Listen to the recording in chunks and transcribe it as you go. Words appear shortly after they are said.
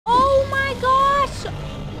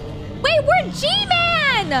we're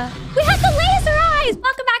G-Man! We have the laser eyes!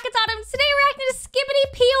 Welcome back, it's Autumn. Today we're reacting to Skibidi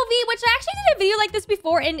POV, which I actually did a video like this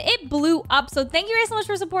before and it blew up. So thank you guys so much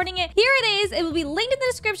for supporting it. Here it is. It will be linked in the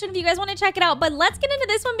description if you guys want to check it out. But let's get into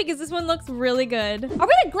this one because this one looks really good. Are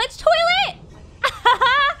we the glitch toilet?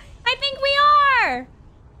 I think we are.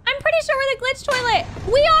 I'm pretty sure we're the glitch toilet.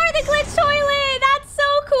 We are the glitch toilet. That's so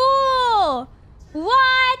cool.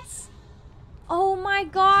 What? Oh my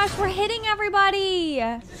gosh, we're hitting everybody.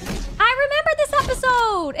 I remember this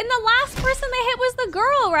episode. And the last person they hit was the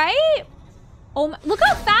girl, right? Oh my, look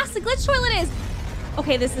how fast the glitch toilet is.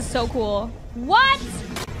 Okay, this is so cool. What?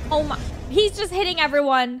 Oh my, he's just hitting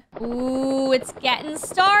everyone. Ooh, it's getting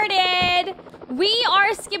started. We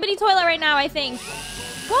are Skibidi toilet right now, I think.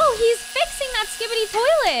 Whoa, he's fixing that Skibidi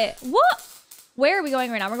toilet. What? Where are we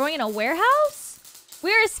going right now? We're going in a warehouse?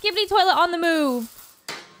 We're a Skibidi toilet on the move.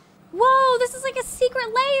 Whoa, this is like a secret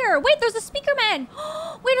layer. Wait, there's a speaker man.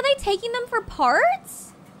 Wait, are they taking them for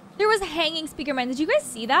parts? There was a hanging speaker man. Did you guys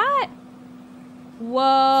see that?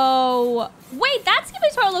 Whoa. Wait, that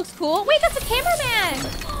Skibidi toilet looks cool. Wait, that's a cameraman.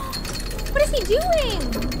 What is he doing?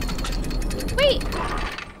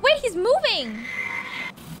 Wait, he's moving.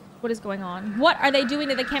 What is going on? What are they doing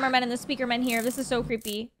to the cameraman and the speaker man here? This is so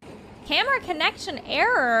creepy. Camera connection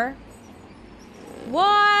error?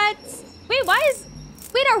 What? Wait, wait,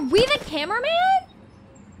 are we the cameraman?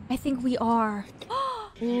 I think we are.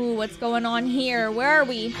 Ooh, what's going on here? Where are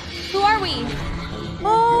we? Who are we?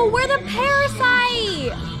 Oh, we're the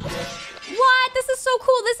parasite. What? This is so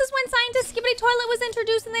cool. This is when Scientist Skibidi Toilet was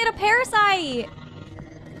introduced and they had a parasite.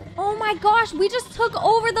 Oh my gosh, we just took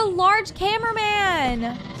over the large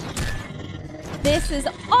cameraman. This is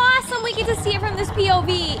awesome. We get to see it from this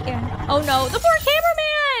POV. Oh no, the poor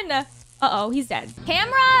cameraman. Uh-oh, he's dead.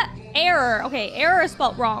 Camera error. Okay, error is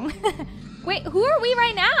spelled wrong. Wait, who are we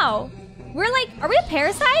right now? We're like, are we a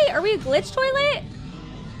parasite? Are we a glitch toilet?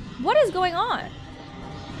 What is going on?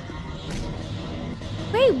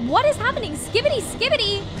 Wait, what is happening?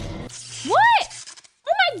 Skibidi. What?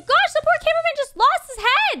 Oh my gosh, the poor cameraman just lost his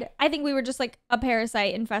head. I think we were just like a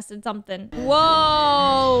parasite infested something.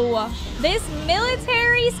 Whoa. This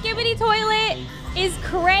military Skibidi toilet is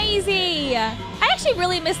crazy. I actually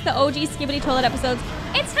really missed the OG Skibidi toilet episodes.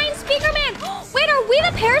 It's Titan Speaker Man. Wait, are we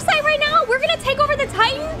the parasite right now? We're gonna take over the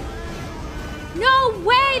Titan? No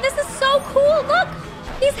way. This is so cool. Look,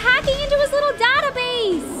 he's hacking into his little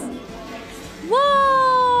database.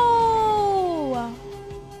 Whoa.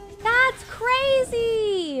 That's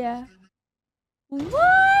crazy.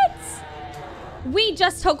 What? We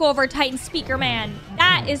just took over Titan Speaker Man.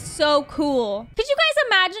 That is so cool. Could you guys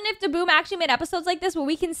imagine if DeBoom actually made episodes like this where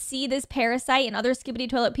we can see this parasite and other Skibidi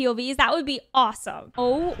toilet POVs? That would be awesome.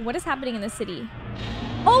 Oh, what is happening in the city?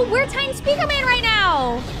 Oh, we're Titan Speaker Man right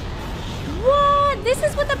now. What? This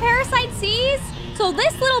is what the parasite sees? So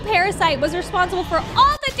this little parasite was responsible for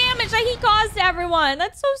all the damage that he caused to everyone.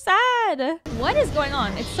 That's so sad. What is going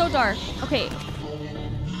on? It's so dark. Okay.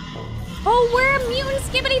 Oh, we're a mutant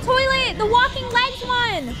Skibidi toilet. The walking legs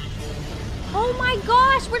one. Oh my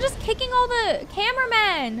gosh. We're just kicking all the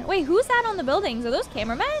cameramen. Wait, who's that on the buildings? Are those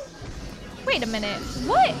cameramen? Wait a minute.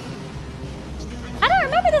 What? I don't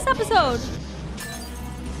remember this episode.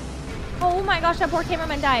 Oh my gosh, that poor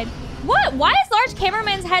cameraman died. What? Why is large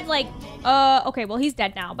cameraman's head like... okay, well, he's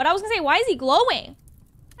dead now. But I was gonna say, why is he glowing?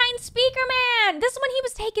 Titan Speaker Man. This is when he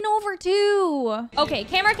was taken over too. Okay,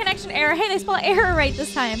 camera connection error. Hey, they spelled error right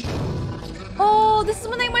this time. Oh, this is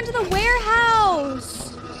when they went to the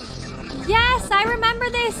warehouse. Yes, I remember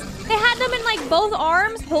this. They had them in like both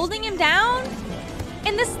arms holding him down.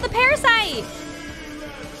 And this is the parasite.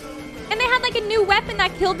 And they had like a new weapon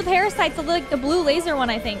that killed the parasites. So like the blue laser one,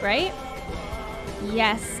 I think, right?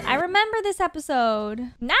 Yes, I remember this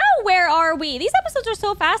episode. Now where are we? These episodes are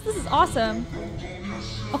so fast. This is awesome.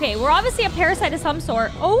 Okay, we're obviously a parasite of some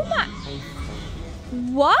sort. Oh my.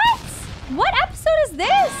 What? What episode is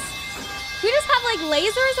this? We just have like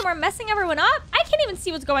lasers and we're messing everyone up? I can't even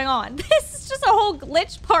see what's going on. This is just a whole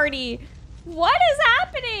glitch party. What is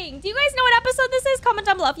happening? Do you guys know what episode this is? Comment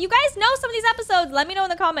down below. If you guys know some of these episodes, let me know in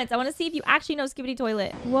the comments. I want to see if you actually know Skibidi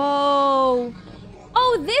Toilet. Whoa.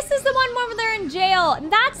 Oh, this is the one where they're in jail.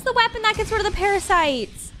 That's the weapon that gets rid of the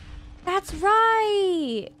parasites. That's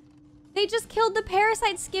right. They just killed the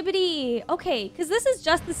parasite Skibidi. Okay, because this is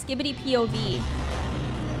just the Skibidi POV.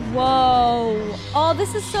 Whoa. Oh,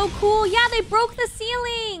 this is so cool. Yeah, they broke the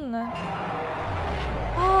ceiling.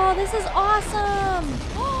 Oh, this is awesome.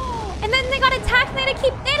 And then they got attacked and they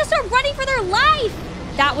had to start running for their life.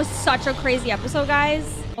 That was such a crazy episode, guys.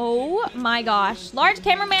 Oh my gosh. Large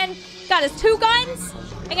cameraman got his 2 guns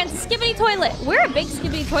against Skibidi Toilet. We're a big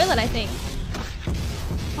Skibidi Toilet, I think.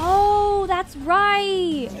 Oh, that's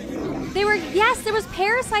right. Yes, there was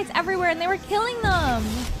parasites everywhere and they were killing them.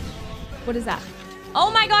 What is that?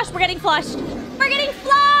 Oh my gosh, we're getting flushed. We're getting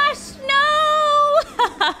flushed. No.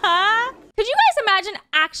 Could you guys imagine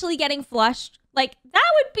actually getting flushed? Like,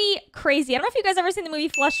 that would be crazy. I don't know if you guys ever seen the movie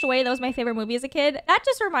Flushed Away. That was my favorite movie as a kid. That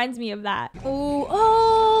just reminds me of that.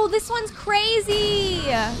 Oh, this one's crazy.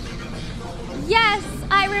 Yes,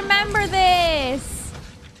 I remember this.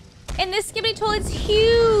 And this Skibidi toilet's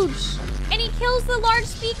huge. And he kills the large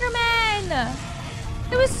speaker man.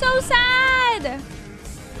 It was so sad.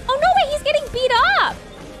 Oh, no, wait, he's getting beat up.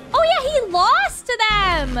 Oh, yeah, he lost to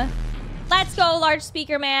them. Let's go, large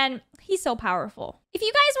speaker man. He's so powerful. If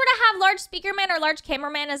you guys were to have large speaker man or large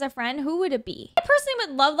cameraman as a friend, who would it be? I personally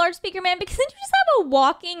would love large speaker man because then you just have a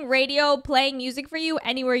walking radio playing music for you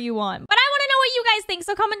anywhere you want. But I want to know what you guys think,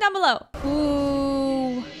 so comment down below.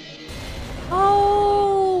 Ooh.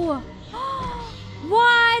 Oh.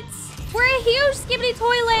 What? We're a huge Skibidi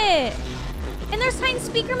toilet. And there's tiny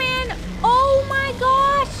speaker man. Oh my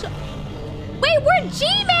gosh. Wait, we're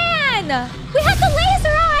GMAN. We have the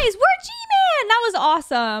laser eyes. We're GMAN. That was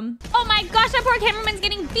awesome. Oh my gosh, that poor cameraman's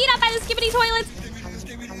getting beat up by the Skibidi toilets.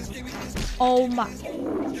 Oh my.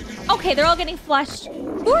 Okay, they're all getting flushed.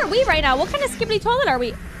 Who are we right now? What kind of Skibidi toilet are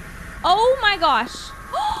we? Oh my gosh.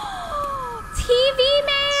 TV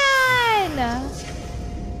man.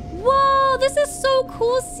 Whoa, this is so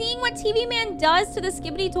cool seeing what TV man does to the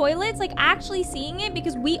Skibidi toilets. Like actually seeing it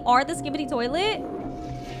because we are the Skibidi toilet.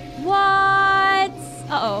 What?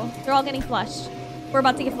 Uh-oh, they're all getting flushed. We're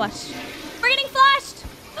about to get flushed. We're getting flushed.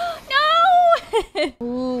 No.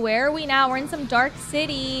 Ooh, where are we now? We're in some dark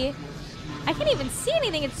city. I can't even see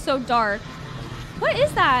anything. It's so dark. What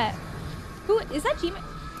is that? Who is that? GMAN?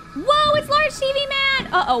 Whoa, it's large TV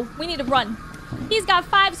man. Uh-oh, we need to run. He's got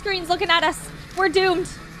 5 screens looking at us. We're doomed.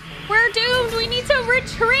 We're doomed. We need to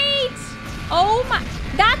retreat. Oh my.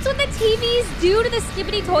 That's what the TVs do to the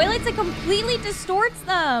Skibidi toilets. It completely distorts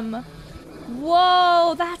them.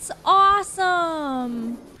 Whoa, that's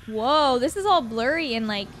awesome. Whoa, this is all blurry and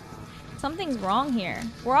like something's wrong here.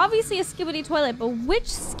 We're obviously a Skibidi toilet, but which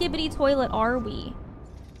Skibidi toilet are we?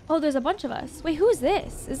 Oh, there's a bunch of us. Wait, who is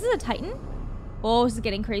this? Is this a Titan? Oh, this is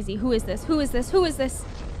getting crazy. Who is this? Who is this? Who is this?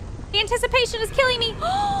 The anticipation is killing me.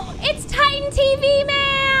 Oh, it's Titan TV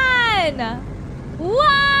man.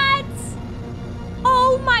 What?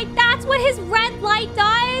 Oh my, that's what his red light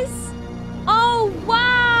does? Oh,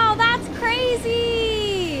 wow, that's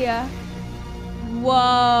crazy.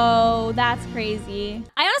 Whoa, that's crazy.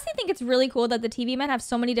 I honestly think it's really cool that the TV men have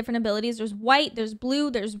so many different abilities. There's white, there's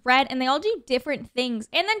blue, there's red, and they all do different things.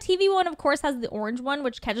 And then TV one, of course, has the orange one,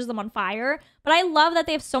 which catches them on fire. But I love that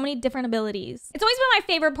they have so many different abilities. It's always been my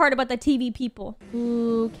favorite part about the TV people.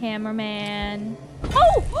 Ooh, cameraman.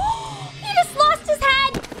 Oh, he just lost his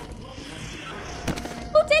head.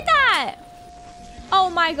 Who did that?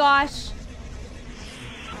 Oh my gosh.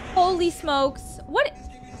 Holy smokes. What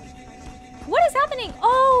is happening?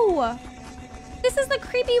 Oh, this is the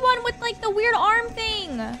creepy one with like the weird arm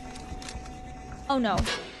thing. Oh no.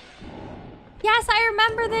 Yes, I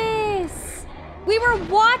remember this. We were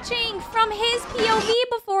watching from his POV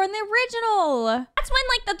before in the original. That's when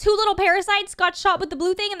like the 2 little parasites got shot with the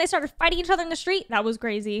blue thing and they started fighting each other in the street. That was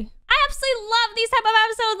crazy. I absolutely love these type of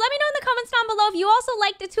episodes. Let me know in the comments down below if you also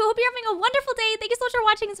liked it too. Hope you're having a wonderful day. Thank you so much for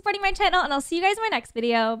watching and supporting my channel, and I'll see you guys in my next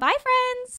video. Bye, friends.